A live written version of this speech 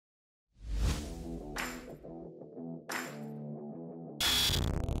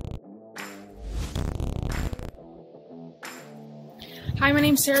Hi, my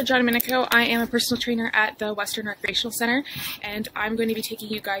name's Sarah Domenico. I am a personal trainer at the Western Recreational Center, and I'm going to be taking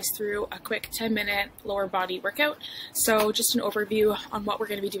you guys through a quick 10-minute lower body workout. So just an overview on what we're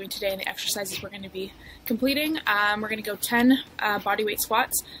going to be doing today and the exercises we're going to be completing. We're going to go 10 bodyweight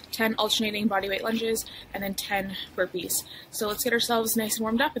squats, 10 alternating bodyweight lunges, and then 10 burpees. So let's get ourselves nice and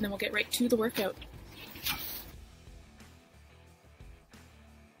warmed up, and then we'll get right to the workout.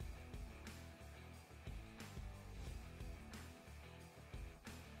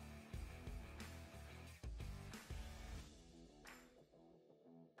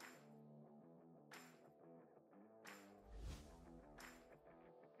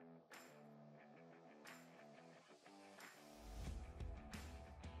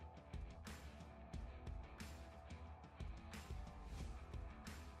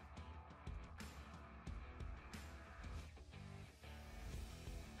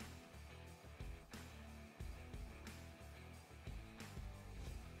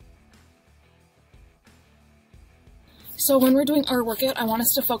 So when we're doing our workout, I want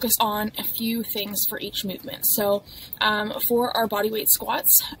us to focus on a few things for each movement. So for our bodyweight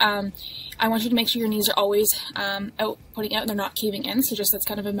squats, I want you to make sure your knees are always pointing out and they're not caving in. So just that's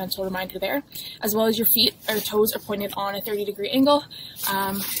kind of a mental reminder there. As well as your feet or toes are pointed on a 30-degree angle,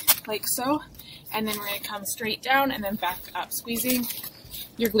 like so. And then we're going to come straight down and then back up, squeezing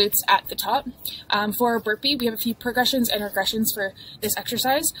your glutes at the top. For our burpee, we have a few progressions and regressions for this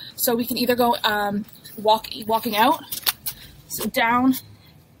exercise. So we can either go walking out, so down,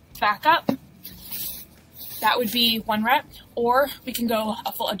 back up, that would be 1 rep, or we can go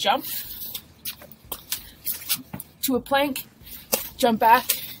a jump to a plank, jump back,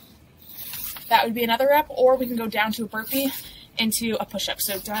 that would be another rep, or we can go down to a burpee into a push-up.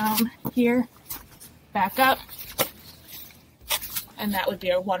 So down here, back up, and that would be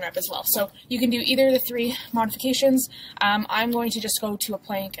a 1 rep as well. So you can do either of the 3 modifications. I'm going to just go to a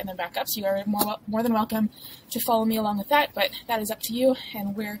plank and then back up, so you are more than welcome to follow me along with that, but that is up to you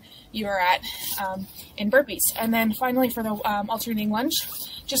and where you are at in burpees. And then finally for the alternating lunge,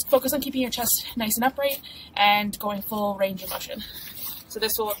 just focus on keeping your chest nice and upright and going full range of motion. So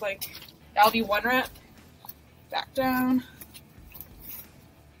this will look like, that'll be 1 rep, back down.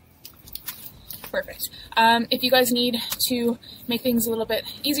 Perfect. If you guys need to make things a little bit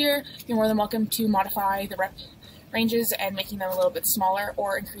easier, you're more than welcome to modify the rep ranges and making them a little bit smaller,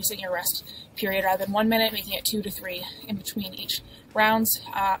 or increasing your rest period rather than 1 minute, making it 2 to 3 in between each round,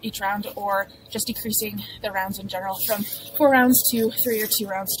 or just decreasing the rounds in general from 4 rounds to 3 or 2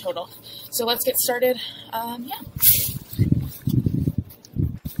 rounds total. So let's get started. Yeah.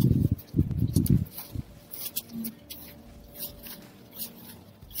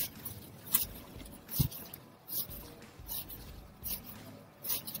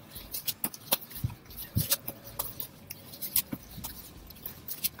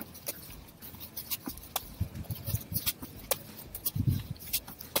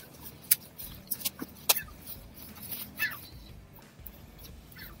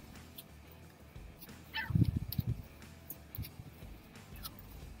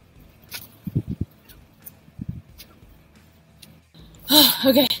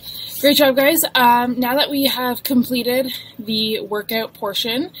 Okay, great job guys. Now that we have completed the workout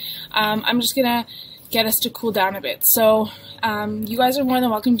portion, I'm just gonna get us to cool down a bit. So you guys are more than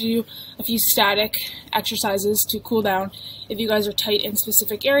welcome to do a few static exercises to cool down. If you guys are tight in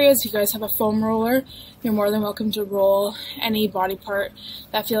specific areas, if you guys have a foam roller, you're more than welcome to roll any body part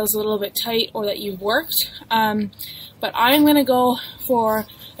that feels a little bit tight or that you've worked. But I'm gonna go for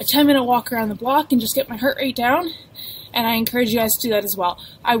a 10-minute walk around the block and just get my heart rate down. And I encourage you guys to do that as well.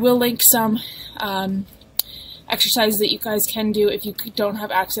 I will link some exercises that you guys can do if you don't have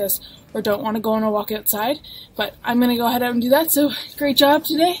access or don't want to go on a walk outside. But I'm going to go ahead and do that. So great job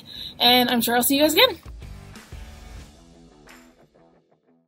today, and I'm sure I'll see you guys again.